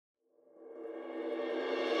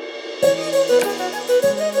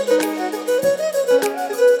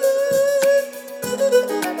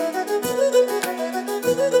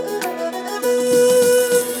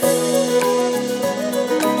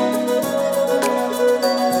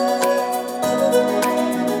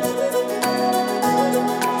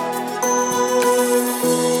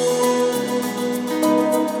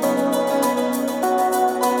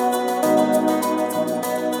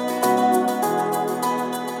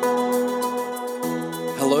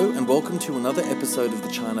and welcome to another episode of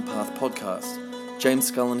the China Path podcast.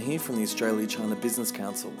 James Scullin here from the Australia-China Business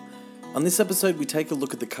Council. On this episode, we take a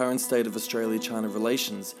look at the current state of Australia-China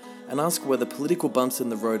relations and ask whether political bumps in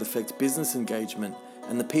the road affect business engagement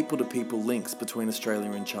and the people-to-people links between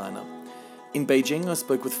Australia and China. In Beijing, I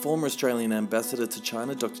spoke with former Australian Ambassador to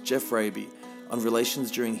China, Dr. Geoff Raby, on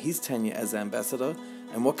relations during his tenure as Ambassador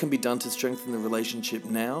and what can be done to strengthen the relationship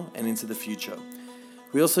now and into the future.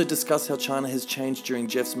 We also discuss how China has changed during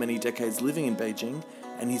Geoff's many decades living in Beijing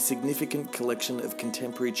and his significant collection of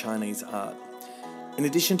contemporary Chinese art. In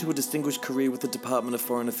addition to a distinguished career with the Department of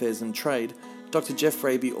Foreign Affairs and Trade, Dr. Geoff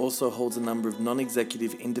Raby also holds a number of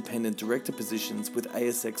non-executive independent director positions with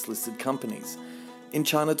ASX-listed companies. In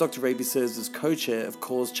China, Dr. Raby serves as co-chair of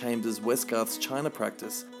Cause Chambers Westgarth's China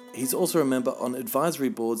practice. He's also a member on advisory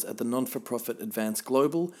boards at the non-for-profit Advance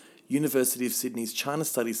Global, University of Sydney's China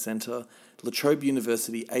Studies Centre, La Trobe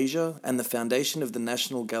University Asia, and the Foundation of the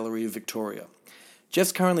National Gallery of Victoria.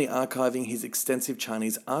 Geoff's currently archiving his extensive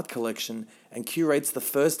Chinese art collection and curates the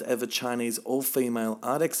first ever Chinese all-female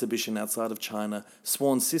art exhibition outside of China,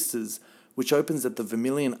 Swan Sisters, which opens at the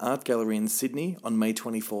Vermilion Art Gallery in Sydney on May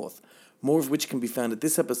 24th. More of which can be found at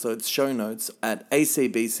this episode's show notes at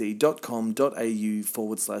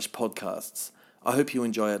acbc.com.au/podcasts. I hope you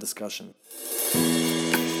enjoy our discussion.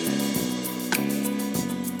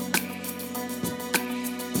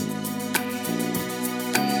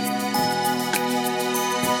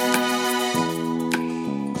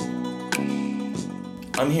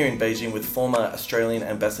 I'm here in Beijing with former Australian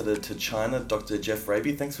Ambassador to China, Dr. Geoff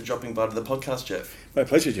Raby. Thanks for dropping by to the podcast, Geoff. My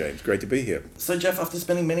pleasure, James. Great to be here. So, Geoff, after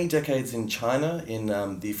spending many decades in China in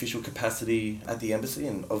the official capacity at the embassy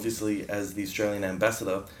and obviously as the Australian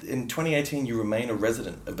Ambassador, in 2018 you remain a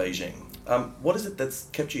resident of Beijing. What is it that's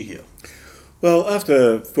kept you here? Well,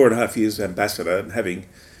 after 4.5 years as Ambassador and having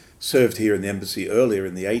served here in the embassy earlier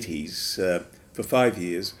in the 80s for 5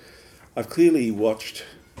 years, I've clearly watched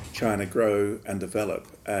China grow and develop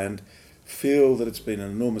and feel that it's been an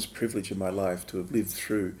enormous privilege in my life to have lived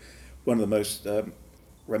through one of the most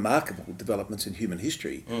remarkable developments in human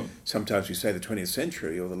history. Sometimes we say the 20th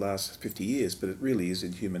century or the last 50 years, but it really is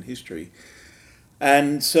in human history.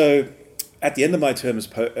 And so at the end of my term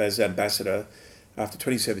as ambassador, after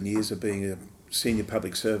 27 years of being a senior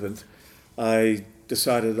public servant, I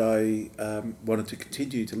decided I wanted to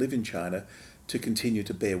continue to live in China, to continue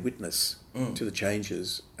to bear witness to the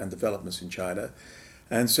changes and developments in China.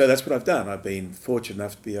 And so that's what I've done. I've been fortunate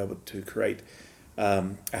enough to be able to create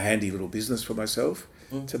a handy little business for myself,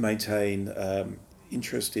 to maintain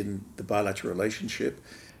interest in the bilateral relationship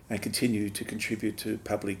and continue to contribute to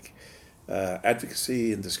public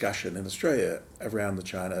advocacy and discussion in Australia around the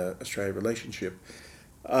China-Australia relationship.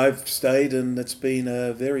 I've stayed and it's been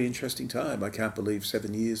a very interesting time. I can't believe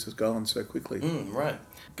 7 years has gone so quickly. Right.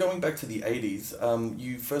 Going back to the 80s,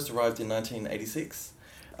 you first arrived in 1986.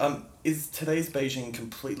 Is today's Beijing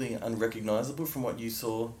completely unrecognisable from what you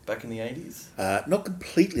saw back in the 80s? Not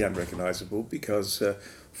completely unrecognisable because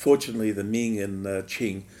fortunately the Ming and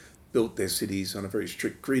Qing built their cities on a very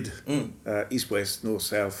strict grid, east-west,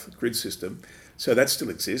 north-south grid system. So that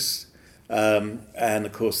still exists. And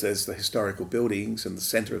of course there's the historical buildings and the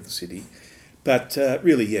centre of the city. But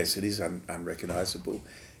really, yes, it is unrecognisable.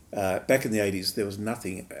 Back in the 80s, there was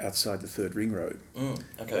nothing outside the Third Ring Road.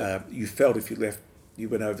 You felt if you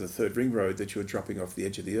went over the Third Ring Road that you were dropping off the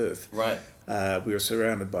edge of the earth. Right. We were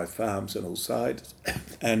surrounded by farms on all sides,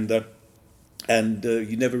 and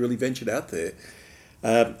you never really ventured out there.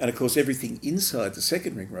 And of course, everything inside the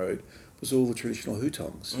Second Ring Road was all the traditional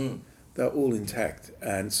hutongs. They're all intact,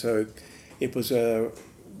 and so it was a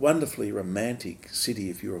wonderfully romantic city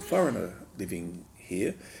if you were a foreigner living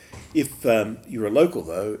here. If you were a local,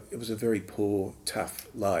 though, it was a very poor, tough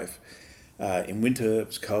life. In winter, it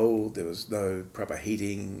was cold. There was no proper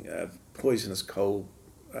heating. Poisonous coal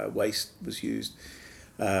waste was used.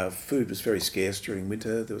 Food was very scarce during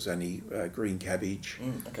winter. There was only green cabbage.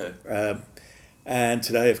 And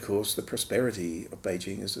today, of course, the prosperity of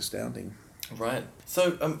Beijing is astounding. Right.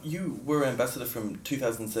 So you were ambassador from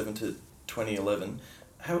 2007 to 2011.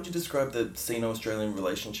 How would you describe the Sino-Australian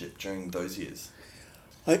relationship during those years?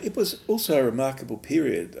 It was also a remarkable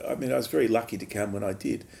period. I mean, I was very lucky to come when I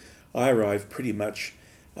did. I arrived pretty much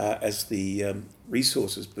as the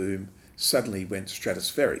resources boom suddenly went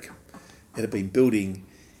stratospheric. It had been building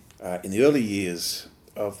in the early years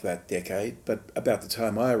of that decade, but about the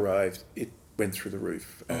time I arrived, it went through the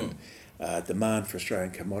roof. And demand for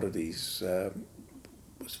Australian commodities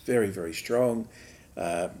was very, very strong.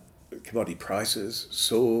 Commodity prices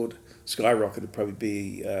soared, skyrocketed would probably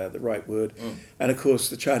be the right word. And of course,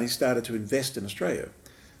 the Chinese started to invest in Australia.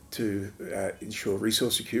 to ensure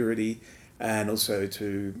resource security and also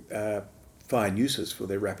to find uses for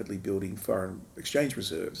their rapidly building foreign exchange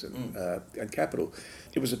reserves and capital.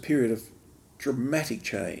 It was a period of dramatic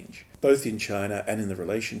change, both in China and in the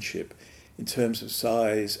relationship, in terms of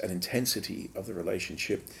size and intensity of the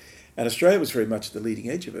relationship. And Australia was very much at the leading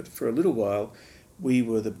edge of it. For a little while, we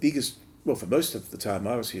were the biggest, well, for most of the time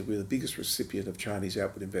I was here, we were the biggest recipient of Chinese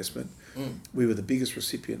outward investment. We were the biggest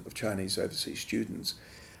recipient of Chinese overseas students.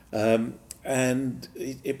 And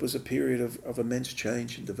it was a period of immense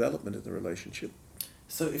change and development in the relationship.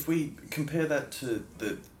 So if we compare that to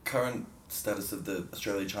the current status of the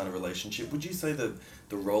Australia-China relationship, would you say that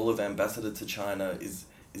the role of ambassador to China is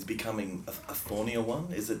becoming a thornier one?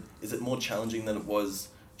 Is it more challenging than it was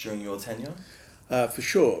during your tenure? For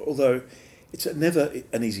sure, although it's never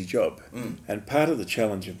an easy job. And part of the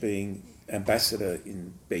challenge of being ambassador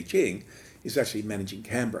in Beijing is actually managing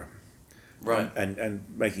Canberra. Right. And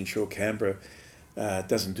making sure Canberra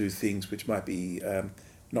doesn't do things which might be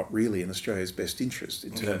not really in Australia's best interest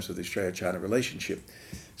in terms of the Australia-China relationship.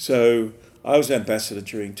 So I was ambassador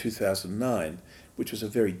during 2009, which was a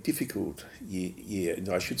very difficult year, and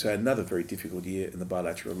I should say another very difficult year in the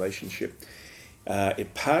bilateral relationship.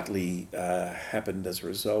 It partly happened as a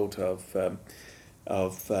result of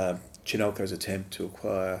Chinalco's attempt to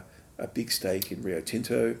acquire a big stake in Rio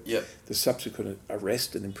Tinto, the subsequent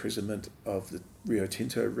arrest and imprisonment of the Rio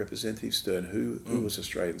Tinto representative, Stern Hu, who was an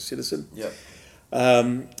Australian citizen,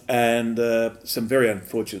 and some very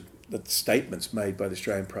unfortunate statements made by the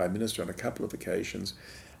Australian Prime Minister on a couple of occasions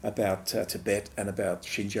about Tibet and about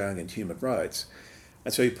Xinjiang and human rights.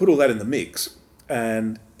 And so you put all that in the mix,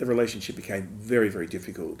 and the relationship became very, very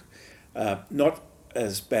difficult. Not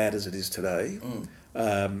as bad as it is today,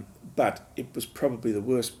 but it was probably the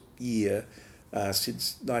worst year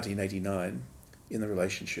since 1989 in the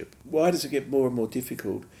relationship. Why does it get more and more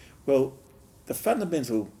difficult? Well, the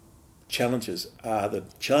fundamental challenges are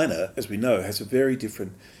that China, as we know, has a very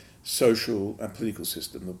different social and political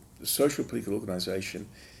system. The social political organisation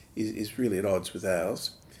is really at odds with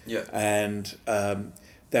ours. And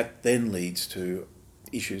that then leads to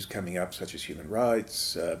issues coming up such as human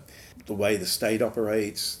rights, the way the state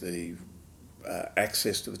operates, the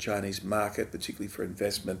access to the Chinese market, particularly for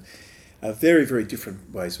investment, very, very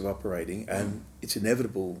different ways of operating, and it's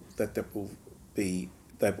inevitable that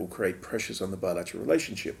will create pressures on the bilateral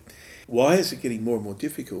relationship. Why is it getting more and more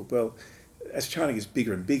difficult? Well, as China gets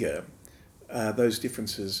bigger and bigger, those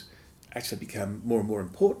differences actually become more and more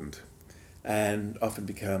important and often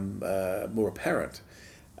become more apparent.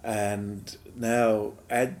 And now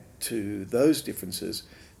add to those differences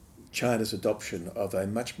China's adoption of a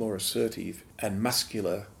much more assertive and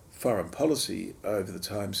muscular foreign policy over the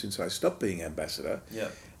time since I stopped being ambassador.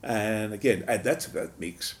 And again, add that to that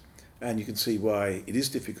mix, and you can see why it is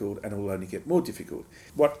difficult and it will only get more difficult.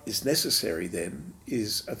 What is necessary then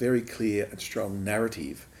is a very clear and strong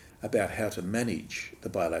narrative about how to manage the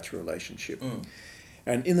bilateral relationship.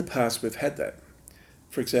 And in the past we've had that.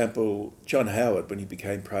 For example, John Howard, when he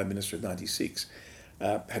became Prime Minister in 1996,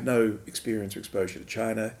 had no experience or exposure to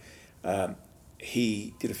China.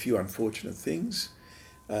 He did a few unfortunate things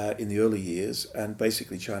in the early years, and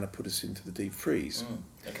basically China put us into the deep freeze.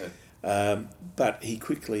 But he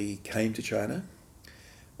quickly came to China.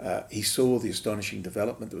 He saw the astonishing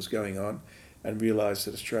development that was going on and realised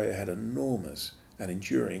that Australia had enormous and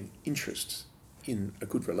enduring interests in a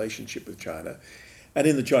good relationship with China. And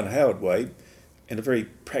in the John Howard way, in a very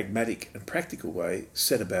pragmatic and practical way,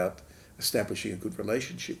 set about establishing a good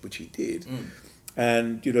relationship, which he did.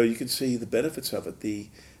 And, you can see the benefits of it. The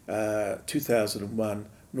 2001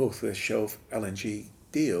 North West Shelf LNG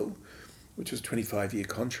deal, which was a 25-year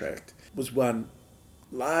contract, was won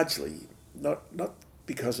largely, not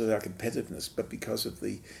because of our competitiveness, but because of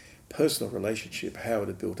the personal relationship Howard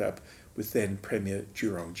had built up with then Premier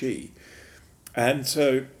Zhu Rongji. And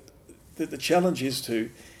so the challenge is to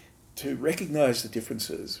recognise the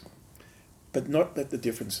differences, but not let the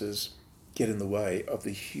differences get in the way of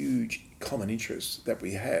the huge common interests that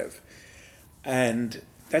we have. And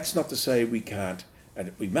that's not to say we can't,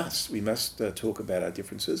 and we must talk about our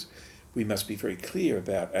differences. We must be very clear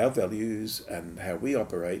about our values and how we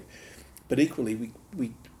operate, but equally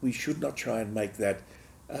we should not try and make that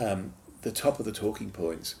the top of the talking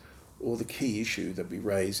points or the key issue that we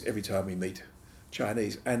raise every time we meet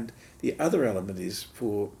Chinese. And the other element is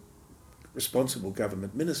for responsible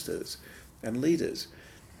government ministers and leaders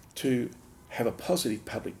to have a positive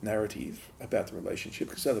public narrative about the relationship,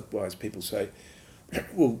 because otherwise people say,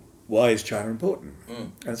 well, why is China important?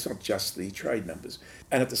 And it's not just the trade numbers.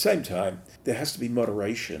 And at the same time, there has to be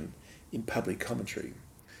moderation in public commentary.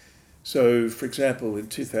 So, for example, in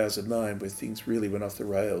 2009, where things really went off the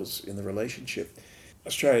rails in the relationship,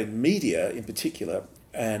 Australian media in particular,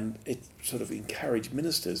 and it sort of encouraged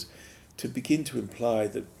ministers to begin to imply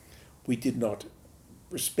that we did not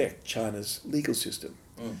respect China's legal system.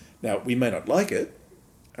 Now, we may not like it,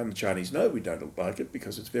 and the Chinese know we don't like it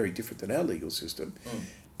because it's very different than our legal system,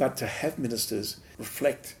 but to have ministers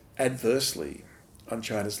reflect adversely on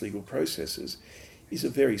China's legal processes is a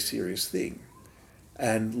very serious thing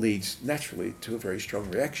and leads naturally to a very strong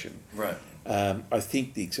reaction. Right. I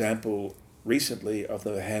think the example recently of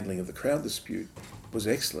the handling of the Crown dispute was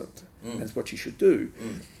excellent, and it's what you should do,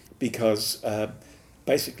 because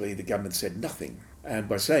basically the government said nothing, and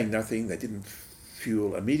by saying nothing they didn't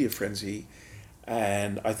fuel a media frenzy,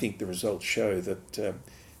 and I think the results show that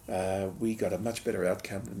we got a much better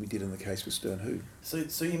outcome than we did in the case with Stern Hu.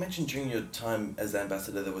 So you mentioned during your time as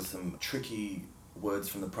ambassador there was some tricky words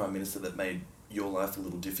from the Prime Minister that made your life a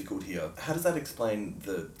little difficult here. How does that explain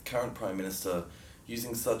the current Prime Minister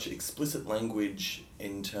using such explicit language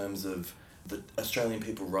in terms of the Australian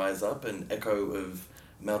people rise up, an echo of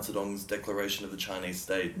Mao Zedong's declaration of the Chinese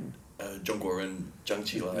state, Zhongguo and Zhang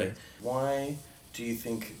Qilai? Yeah. Why do you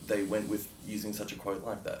think they went with using such a quote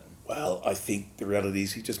like that? Well, I think the reality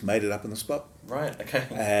is he just made it up on the spot. Right, okay.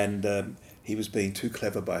 And he was being too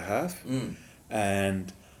clever by half.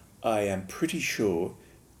 And I am pretty sure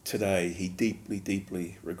today he deeply,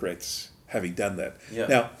 deeply regrets having done that. Yeah.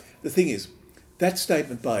 Now, the thing is, that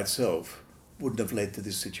statement by itself wouldn't have led to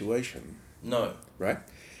this situation. No. Right?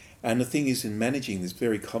 And the thing is, in managing this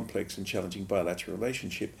very complex and challenging bilateral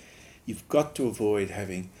relationship, you've got to avoid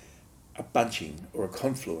having a bunching or a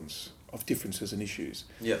confluence of differences and issues.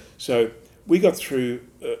 Yeah. So we got through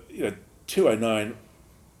 2009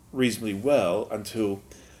 reasonably well until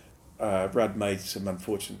Rudd made some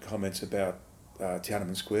unfortunate comments about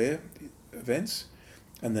Tiananmen Square events,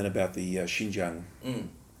 and then about the Xinjiang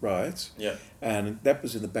riots. Yeah. And that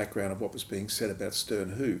was in the background of what was being said about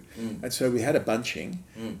Stern Hu. And so we had a bunching,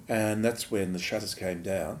 and that's when the shutters came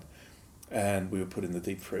down and we were put in the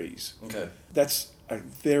deep freeze. Okay. That's a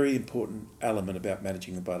very important element about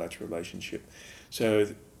managing the bilateral relationship. So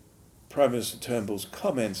Prime Minister Turnbull's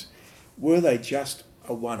comments, were they just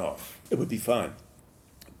a one-off? It would be fine.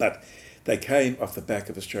 But they came off the back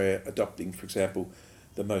of Australia adopting, for example,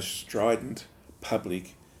 the most strident,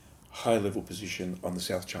 public, high-level position on the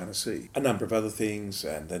South China Sea. A number of other things,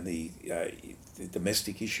 and then the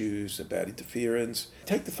domestic issues about interference.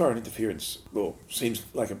 Take the foreign interference law. Seems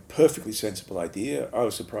like a perfectly sensible idea. I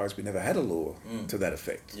was surprised we never had a law to that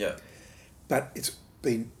effect. Yeah. But it's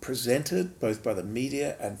been presented both by the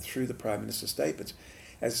media and through the Prime Minister's statements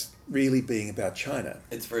as really being about China.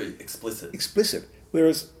 It's very explicit. Explicit.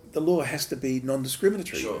 Whereas the law has to be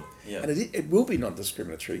non-discriminatory. Sure, yeah. And it will be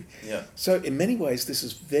non-discriminatory. Yeah. So in many ways, this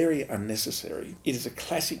is very unnecessary. It is a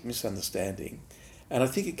classic misunderstanding. And I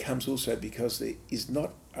think it comes also because there is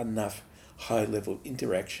not enough high-level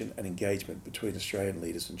interaction and engagement between Australian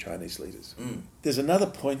leaders and Chinese leaders. There's another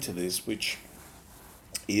point to this, which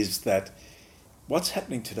is that what's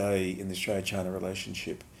happening today in the Australia-China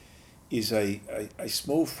relationship is a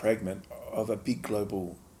small fragment of a big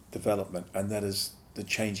global development, and that is the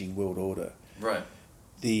changing world order. Right.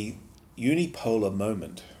 The unipolar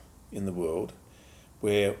moment in the world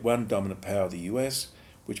where one dominant power, the US,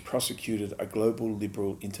 which prosecuted a global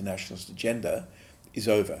liberal internationalist agenda, is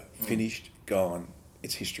over, finished, gone,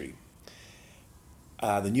 it's history.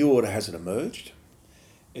 The new order hasn't emerged.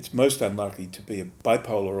 It's most unlikely to be a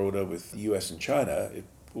bipolar order with the US and China. It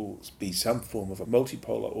will be some form of a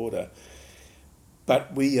multipolar order.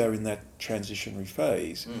 But we are in that transitionary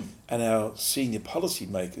phase, and our senior policy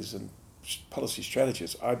makers and policy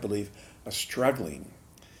strategists, I believe, are struggling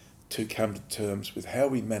to come to terms with how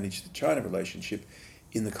we manage the China relationship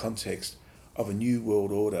in the context of a new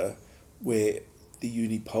world order where the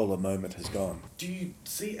unipolar moment has gone. Do you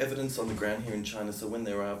see evidence on the ground here in China? So when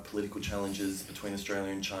there are political challenges between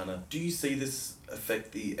Australia and China, do you see this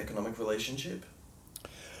affect the economic relationship?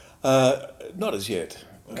 Not as yet.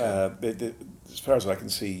 Okay. As far as I can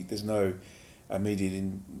see, there's no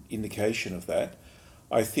immediate indication of that.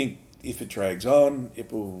 I think if it drags on, it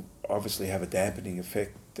will obviously have a dampening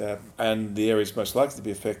effect. And the areas most likely to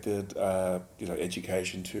be affected are,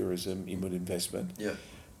 education, tourism, inward investment. Yeah.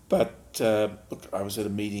 But look, I was at a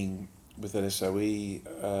meeting with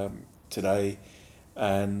NSOE today,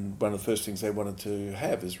 and one of the first things they wanted to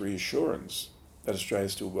have is reassurance that Australia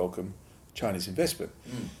still welcome Chinese investment.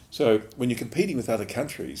 So when you're competing with other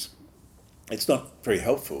countries, it's not very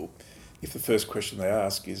helpful if the first question they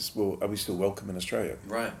ask is, well, are we still welcome in Australia?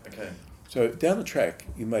 Right, okay. So down the track,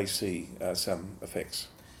 you may see some effects.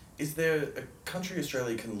 Is there a country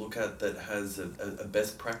Australia can look at that has a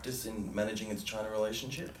best practice in managing its China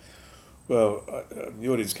relationship? Well, the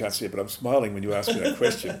audience can't see it, but I'm smiling when you ask me that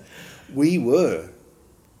question. We were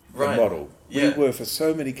the model. Yeah. We were for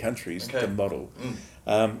so many countries the model.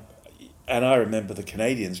 And I remember the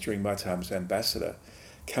Canadians during my time as ambassador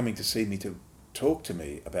coming to see me to talk to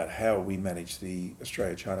me about how we manage the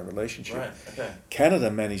Australia-China relationship. Right, okay. Canada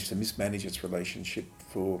managed to mismanage its relationship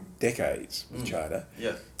for decades with China,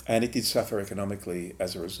 and it did suffer economically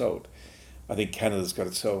as a result. I think Canada's got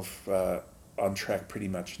itself on track pretty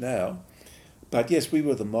much now. But yes, we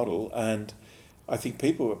were the model, and I think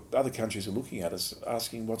other countries are looking at us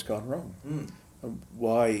asking what's gone wrong.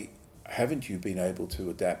 Why haven't you been able to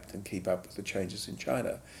adapt and keep up with the changes in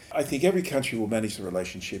China? I think every country will manage the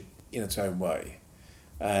relationship in its own way.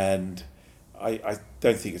 And I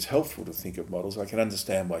don't think it's helpful to think of models. I can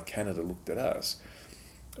understand why Canada looked at us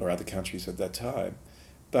or other countries at that time.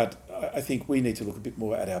 But I think we need to look a bit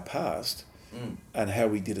more at our past and how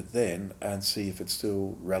we did it then and see if it's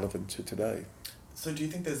still relevant to today. So do you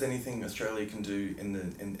think there's anything Australia can do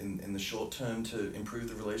in the short term to improve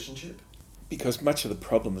the relationship? Because much of the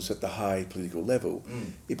problem is at the high political level.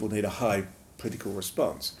 It will need a high political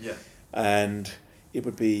response. Yeah. And it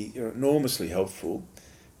would be enormously helpful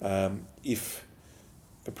if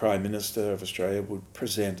the Prime Minister of Australia would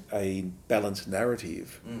present a balanced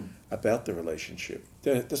narrative about the relationship.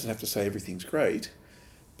 It doesn't have to say everything's great,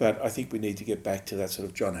 but I think we need to get back to that sort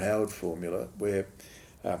of John Howard formula where,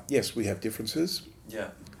 yes, we have differences,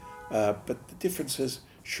 but the differences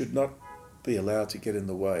should not be allowed to get in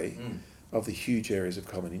the way of the huge areas of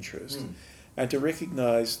common interest, and to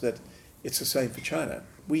recognise that it's the same for China.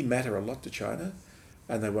 We matter a lot to China,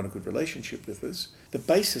 and they want a good relationship with us. The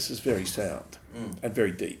basis is very sound and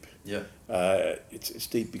very deep. Yeah. It's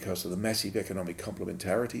deep because of the massive economic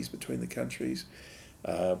complementarities between the countries,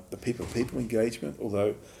 the people-to-people engagement,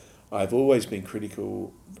 although I've always been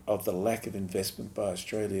critical of the lack of investment by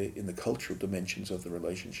Australia in the cultural dimensions of the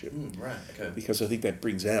relationship. Right, okay. Because I think that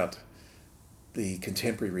brings out the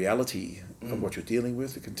contemporary reality of what you're dealing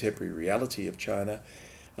with, the contemporary reality of China,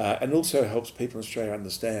 and also helps people in Australia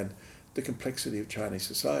understand the complexity of Chinese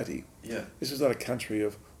society. Yeah. This is not a country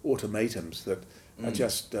of automatums that are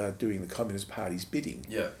just doing the Communist Party's bidding.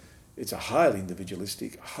 Yeah. It's a highly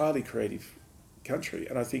individualistic, highly creative country.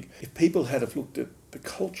 And I think if people had have looked at the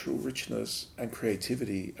cultural richness and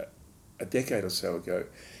creativity a decade or so ago,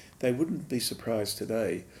 they wouldn't be surprised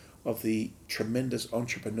today of the tremendous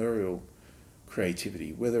entrepreneurial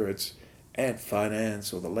creativity, whether it's Ant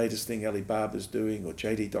Finance or the latest thing Alibaba's doing or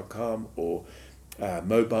JD.com or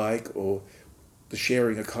Mobike or the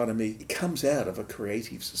sharing economy. It comes out of a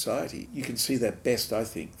creative society. You can see that best, I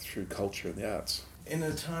think, through culture and the arts. In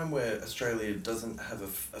a time where Australia doesn't have a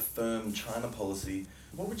firm China policy,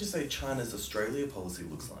 what would you say China's Australia policy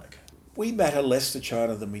looks like? We matter less to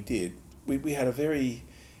China than we did. We had a very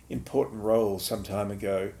important role some time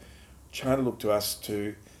ago. China looked to us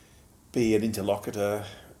to be an interlocutor,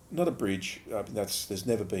 not a bridge. I mean, there's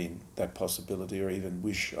never been that possibility or even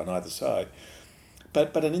wish on either side.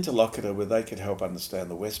 But an interlocutor where they could help understand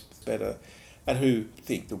the West better and who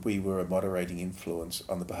think that we were a moderating influence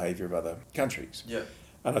on the behaviour of other countries. Yeah.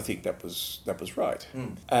 And I think that was right.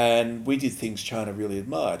 And we did things China really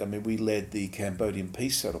admired. I mean, we led the Cambodian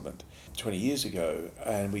peace settlement 20 years ago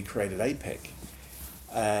and we created APEC.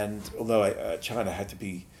 And although China had to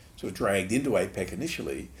be sort of dragged into APEC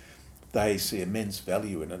initially, they see immense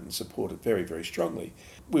value in it and support it very, very strongly.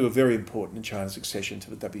 We were very important in China's accession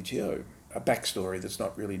to the WTO, a backstory that's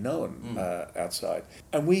not really known outside.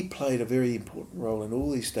 And we played a very important role in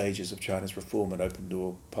all these stages of China's reform and open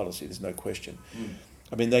door policy, there's no question.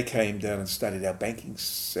 I mean, they came down and studied our banking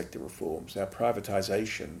sector reforms, our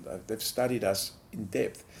privatisation. They've studied us in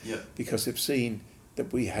depth because they've seen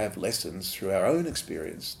that we have lessons through our own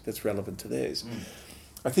experience that's relevant to theirs.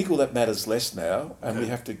 I think all that matters less now, and we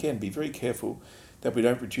have to, again, be very careful that we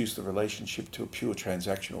don't reduce the relationship to a pure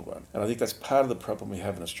transactional one. And I think that's part of the problem we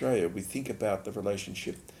have in Australia. We think about the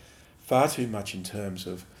relationship far too much in terms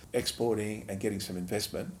of exporting and getting some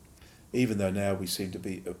investment, even though now we seem to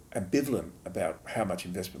be ambivalent about how much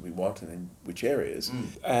investment we want and in which areas.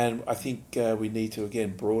 And I think we need to,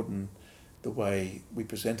 again, broaden the way we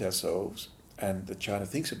present ourselves and that China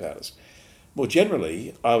thinks about us. More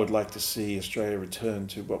generally, I would like to see Australia return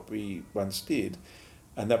to what we once did,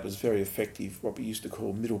 and that was very effective, what we used to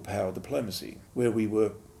call middle power diplomacy, where we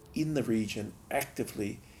were in the region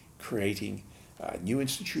actively creating new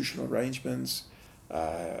institutional arrangements,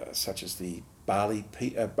 such as the Bali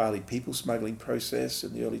people smuggling process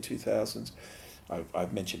in the early 2000s,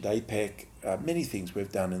 I've mentioned APEC, many things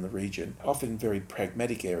we've done in the region, often very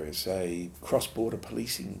pragmatic areas, say cross-border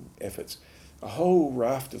policing efforts, a whole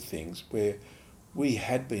raft of things where we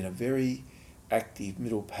had been a very active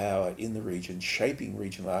middle power in the region, shaping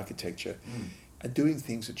regional architecture and doing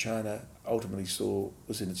things that China ultimately saw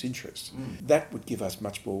was in its interest. That would give us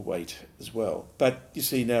much more weight as well. But you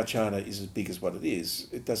see, now China is as big as what it is.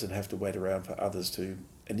 It doesn't have to wait around for others to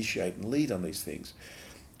initiate and lead on these things.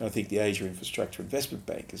 And I think the Asia Infrastructure Investment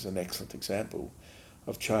Bank is an excellent example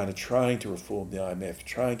of China trying to reform the IMF,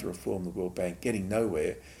 trying to reform the World Bank, getting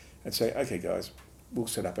nowhere, and say, okay guys, we'll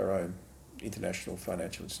set up our own international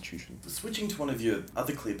financial institution. Switching to one of your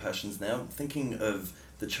other clear passions now, thinking of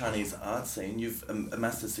the Chinese art scene, you've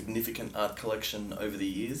amassed a significant art collection over the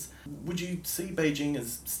years. Would you see Beijing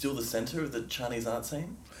as still the centre of the Chinese art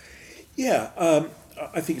scene? Yeah,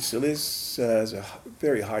 I think it still is. There's a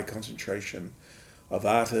very high concentration of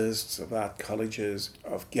artists, of art colleges,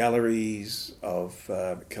 of galleries, of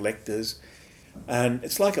collectors. And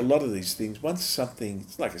it's like a lot of these things, once something,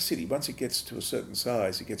 it's like a city, once it gets to a certain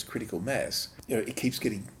size, it gets critical mass, it keeps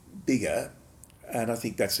getting bigger, and I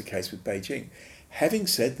think that's the case with Beijing. Having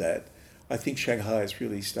said that, I think Shanghai is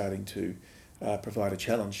really starting to provide a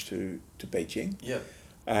challenge to Beijing. Yeah.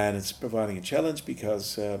 And it's providing a challenge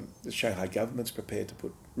because the Shanghai government's prepared to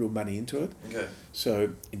put real money into it. Okay.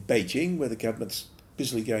 So in Beijing, where the government's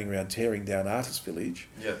busily going around tearing down Artist Village,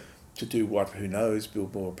 yeah, to do what, who knows,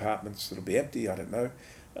 build more apartments that'll be empty, I don't know,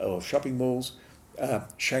 or shopping malls.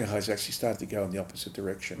 Shanghai's actually started to go in the opposite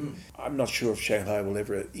direction. I'm not sure if Shanghai will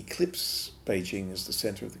ever eclipse Beijing as the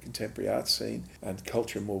centre of the contemporary art scene and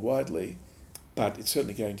culture more widely, but it's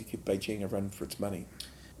certainly going to give Beijing a run for its money.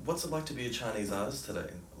 What's it like to be a Chinese artist today?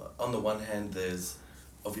 On the one hand, there's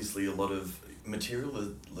obviously a lot of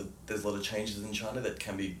material, there's a lot of changes in China that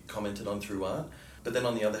can be commented on through art, but then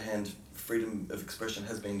on the other hand, freedom of expression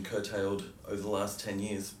has been curtailed over the last 10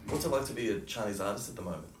 years. What's it like to be a Chinese artist at the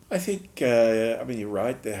moment? I think, you're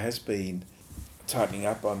right, there has been tightening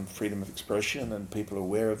up on freedom of expression and people are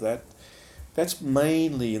aware of that. That's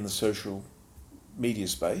mainly in the social media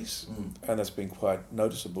space, and that's been quite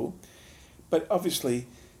noticeable. But obviously,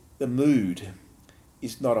 the mood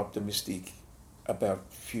is not optimistic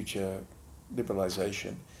about future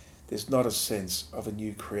liberalisation. There's not a sense of a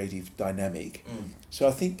new creative dynamic. So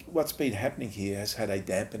I think what's been happening here has had a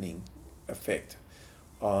dampening effect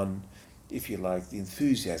on, if you like, the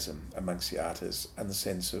enthusiasm amongst the artists and the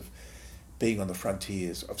sense of being on the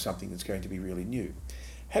frontiers of something that's going to be really new.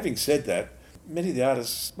 Having said that, many of the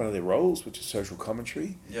artists, one of their roles, which is social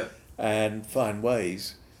commentary, and find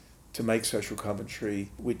ways to make social commentary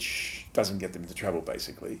which doesn't get them into trouble,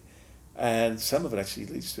 basically. And some of it actually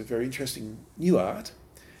leads to very interesting new art,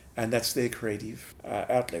 and that's their creative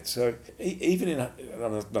outlet. So even in,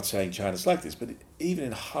 I'm not saying China's like this, but even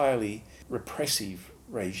in highly repressive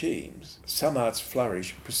regimes, some arts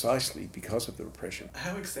flourish precisely because of the repression.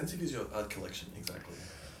 How extensive is your art collection exactly?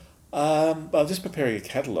 I'm just preparing a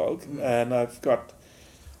catalogue, and I've got,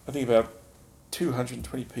 I think, about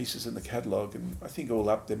 220 pieces in the catalogue, and I think all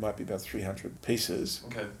up there might be about 300 pieces.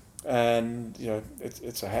 Okay. And,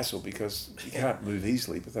 it's a hassle because you can't move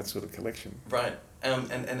easily with that sort of collection. Right.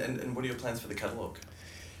 And what are your plans for the catalogue?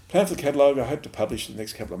 Plan for the catalogue, I hope to publish in the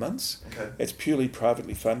next couple of months. Okay. It's purely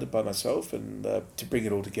privately funded by myself, and to bring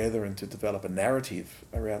it all together and to develop a narrative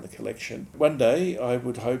around the collection. One day I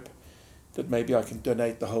would hope that maybe I can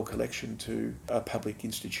donate the whole collection to a public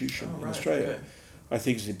institution in Australia. Okay. I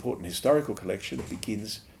think it's an important historical collection. It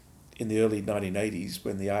begins in the early 1980s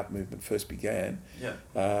when the art movement first began.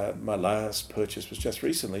 Yeah. My last purchase was just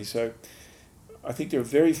recently, so I think there are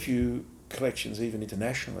very few collections, even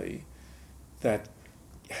internationally, that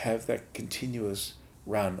have that continuous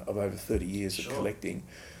run of over 30 years of collecting,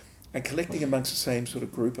 and collecting amongst the same sort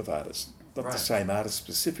of group of artists, not the same artists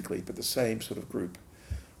specifically, but the same sort of group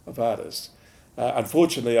of artists.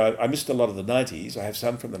 Unfortunately, I missed a lot of the 90s. I have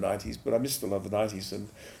some from the 90s, but I missed a lot of the 90s,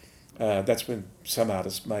 and that's when some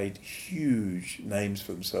artists made huge names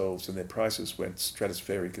for themselves and their prices went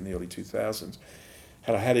stratospheric in the early 2000s.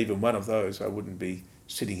 Had I had even one of those, I wouldn't be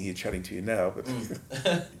sitting here chatting to you now. But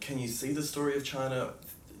Can you see the story of China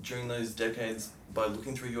during those decades by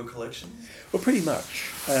looking through your collection? Well, pretty much.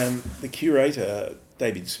 The curator,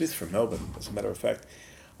 David Smith from Melbourne, as a matter of fact,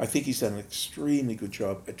 I think he's done an extremely good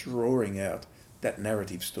job at drawing out that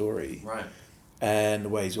narrative story. Right. And the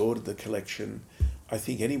way he's ordered the collection. I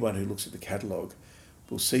think anyone who looks at the catalogue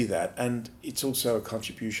will see that. And it's also a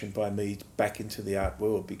contribution by me back into the art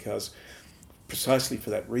world, because precisely for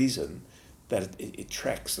that reason, that it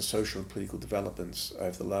tracks the social and political developments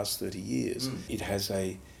over the last 30 years. It has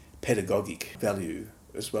a pedagogic value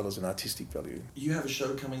as well as an artistic value. You have a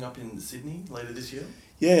show coming up in Sydney later this year?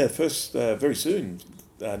 Yeah, first, very soon,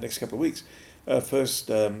 next couple of weeks. First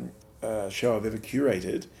show I've ever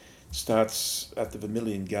curated starts at the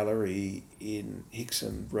Vermilion Gallery in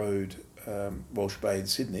Hickson Road, Walsh Bay in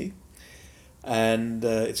Sydney. And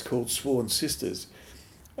it's called Sworn Sisters.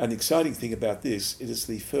 And the exciting thing about this, it is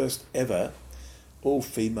the first ever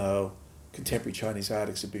all-female contemporary Chinese art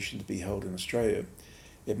exhibition to be held in Australia.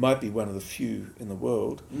 It might be one of the few in the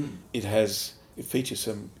world. It features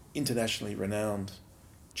some internationally renowned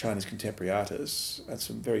Chinese contemporary artists and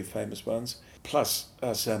some very famous ones, plus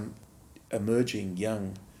some emerging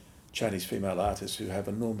young Chinese female artists who have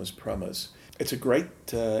enormous promise. It's a great,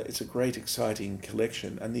 exciting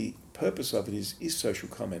collection, and the purpose of it is social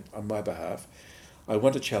comment on my behalf. I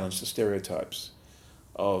want to challenge the stereotypes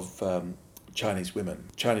of Chinese women.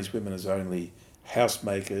 Chinese women as only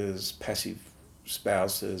housemakers, passive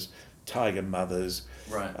spouses, tiger mothers,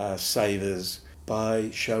 right. Savers, by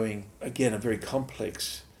showing, again, a very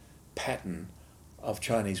complex pattern of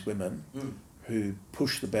Chinese women who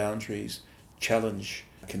push the boundaries, challenge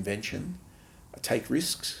convention, take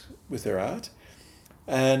risks with their art.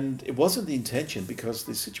 And it wasn't the intention, because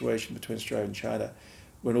the situation between Australia and China,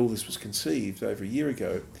 when all this was conceived over a year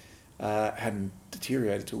ago, hadn't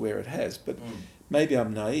deteriorated to where it has. But maybe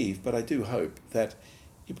I'm naive, but I do hope that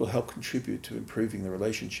it will help contribute to improving the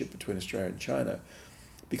relationship between Australia and China,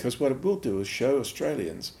 because what it will do is show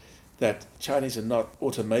Australians that Chinese are not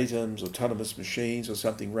automatons, autonomous machines, or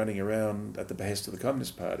something running around at the behest of the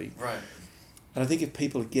Communist Party. Right. And I think if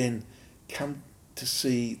people, again, come to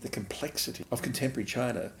see the complexity of contemporary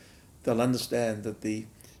China, they'll understand that the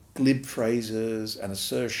glib phrases and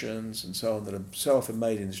assertions and so on that are so often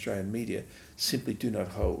made in Australian media simply do not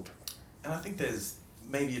hold. And I think there's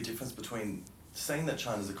maybe a difference between saying that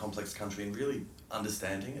China's a complex country and really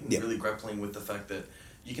understanding it and really grappling with the fact that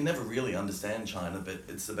you can never really understand China, but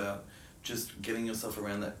it's about just getting yourself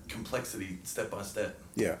around that complexity step by step.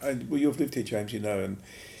 Yeah, and well, you've lived here, James, and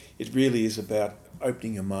it really is about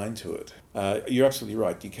opening your mind to it. You're absolutely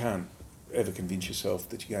right. You can't ever convince yourself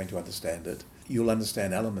that you're going to understand it. You'll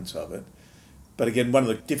understand elements of it. But again, one of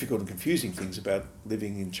the difficult and confusing things about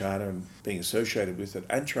living in China and being associated with it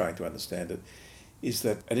and trying to understand it is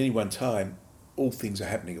that at any one time, all things are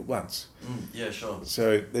happening at once. Yeah, sure.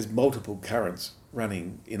 So there's multiple currents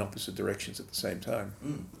running in opposite directions at the same time.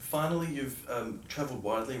 Finally, you've travelled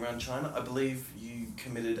widely around China. I believe you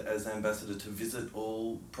committed as ambassador to visit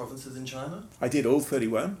all provinces in China? I did all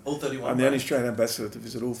 31. All 31, I'm the only Australian ambassador to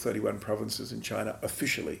visit all 31 provinces in China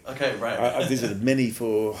officially. Okay, right. I visited many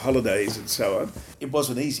for holidays and so on. It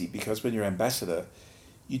wasn't easy because when you're ambassador,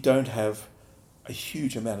 you don't have a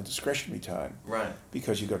huge amount of discretionary time. Right.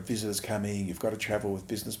 Because you've got visitors coming, you've got to travel with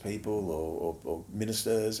business people or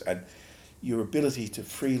ministers, and your ability to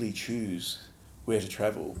freely choose where to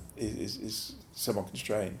travel is somewhat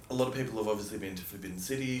constrained. A lot of people have obviously been to Forbidden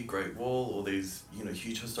City, Great Wall, all these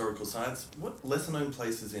huge historical sites. What lesser known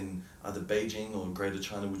places in either Beijing or Greater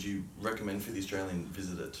China would you recommend for the Australian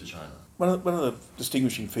visitor to China? One of the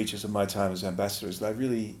distinguishing features of my time as ambassador is that I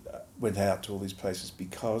really went out to all these places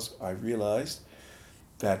because I realised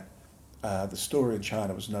that the story in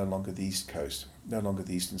China was no longer the East Coast, no longer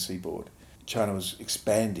the Eastern Seaboard. China was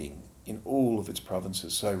expanding in all of its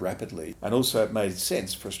provinces so rapidly, and also it made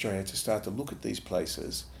sense for Australia to start to look at these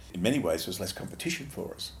places. In many ways, there was less competition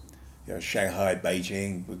for us. Shanghai,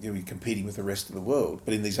 Beijing, we're competing with the rest of the world.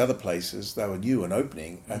 But in these other places, they were new and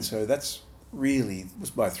opening, and so that's really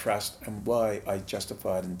was my thrust and why I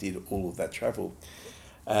justified and did all of that travel.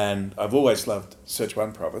 And I've always loved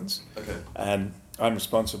Sichuan province. Okay. And I'm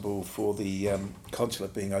responsible for the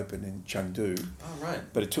consulate being open in Chengdu. Oh, right.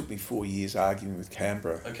 But it took me 4 years arguing with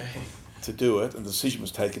Canberra to do it, and the decision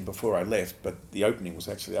was taken before I left, but the opening was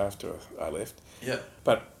actually after I left. Yeah.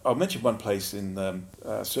 But I'll mention one place in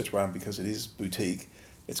Sichuan because it is boutique.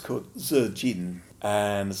 It's called Zejin,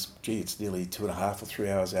 and it's nearly 2.5 or 3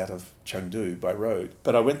 hours out of Chengdu by road.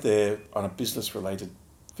 But I went there on a business-related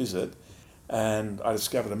visit, and I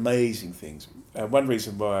discovered amazing things. One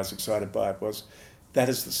reason why I was excited by it was that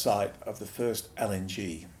is the site of the first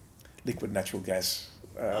LNG, liquid natural gas.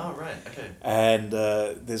 Right, okay. And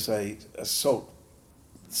there's a salt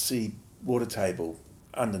sea water table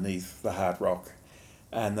underneath the hard rock,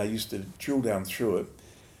 and they used to drill down through it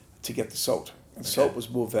to get the salt. And salt was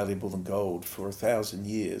more valuable than gold for 1,000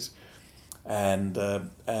 years. And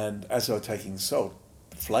as they were taking the salt,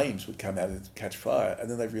 flames would come out and catch fire, and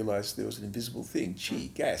then they realised there was an invisible thing,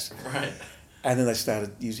 gas. Right. And then they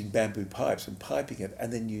started using bamboo pipes and piping it,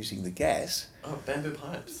 and then using the gas. Oh, bamboo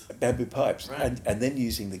pipes. Bamboo pipes, right. and then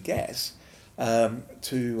using the gas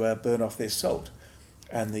to burn off their salt.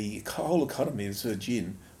 And the whole economy of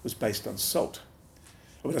Zhejiang was based on salt.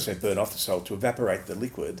 When I say burn off the salt, to evaporate the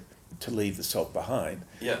liquid, to leave the salt behind,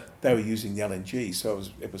 they were using the LNG, so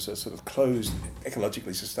it was a sort of closed,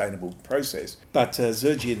 ecologically sustainable process. But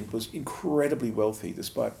Zhejiang was incredibly wealthy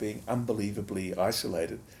despite being unbelievably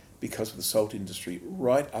isolated because of the salt industry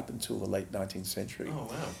right up until the late 19th century. Oh,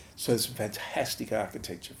 wow. So there's some fantastic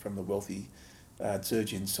architecture from the wealthy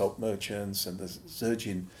Zhejiang salt merchants, and the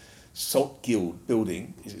Zhejiang Salt Guild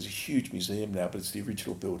building is a huge museum now, but it's the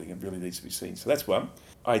original building and really needs to be seen. So that's one.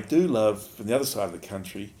 I do love, from the other side of the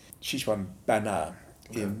country, Sichuan-Bana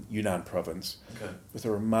in Yunnan province, with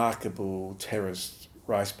a remarkable terraced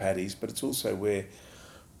rice paddies, but it's also where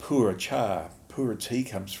Pura tea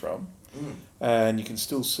comes from. And you can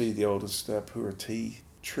still see the oldest Pura tea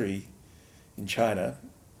tree in China.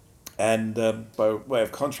 And by way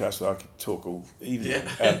of contrast, I could talk all evening.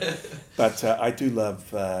 But I do love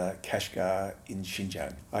Kashgar in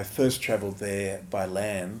Xinjiang. I first travelled there by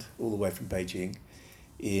land all the way from Beijing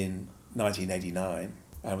in 1989.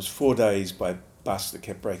 And it was 4 days by bus that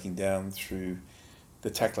kept breaking down through the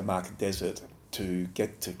Taklamakan Desert to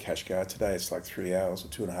get to Kashgar. Today it's like 3 hours or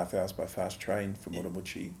 2.5 hours by fast train from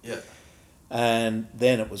Urumqi. And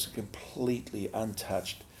then it was a completely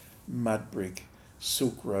untouched mud brick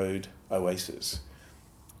Silk Road oasis,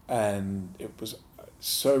 and it was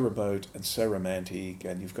so remote and so romantic,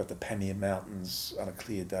 and you've got the Pamir Mountains on a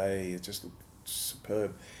clear day. It just looked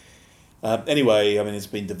superb. Anyway, I mean, it's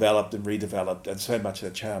been developed and redeveloped, and so much of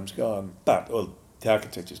the charm's gone, the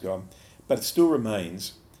architecture's gone, but it still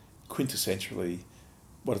remains quintessentially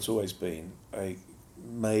what it's always been, a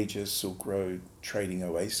major Silk Road trading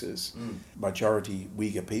oasis. Majority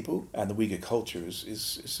Uyghur people, and the Uyghur culture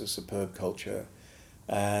is a superb culture,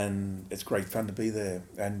 and it's great fun to be there.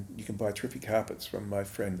 And you can buy terrific carpets from my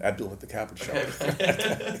friend Abdul at the carpet shop.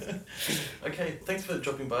 Okay, thanks for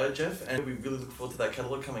dropping by, Jeff, and we really look forward to that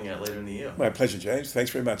catalogue coming out later in the year. My pleasure, James.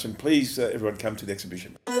 Thanks very much, and please everyone come to the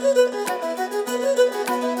exhibition.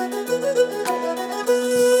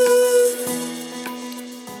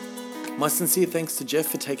 My sincere thanks to Jeff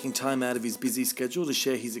for taking time out of his busy schedule to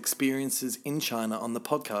share his experiences in China on the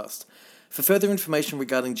podcast. For further information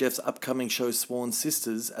regarding Jeff's upcoming show Sworn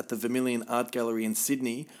Sisters at the Vermilion Art Gallery in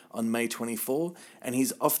Sydney on May 24 and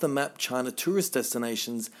his off-the-map China tourist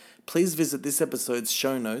destinations, please visit this episode's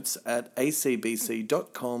show notes at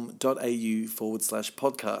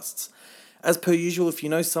acbc.com.au/podcasts. As per usual, if you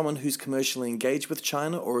know someone who's commercially engaged with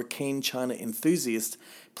China or a keen China enthusiast,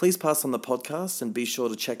 please pass on the podcast and be sure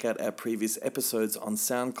to check out our previous episodes on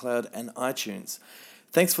SoundCloud and iTunes.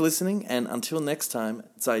 Thanks for listening, and until next time,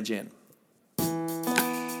 再见.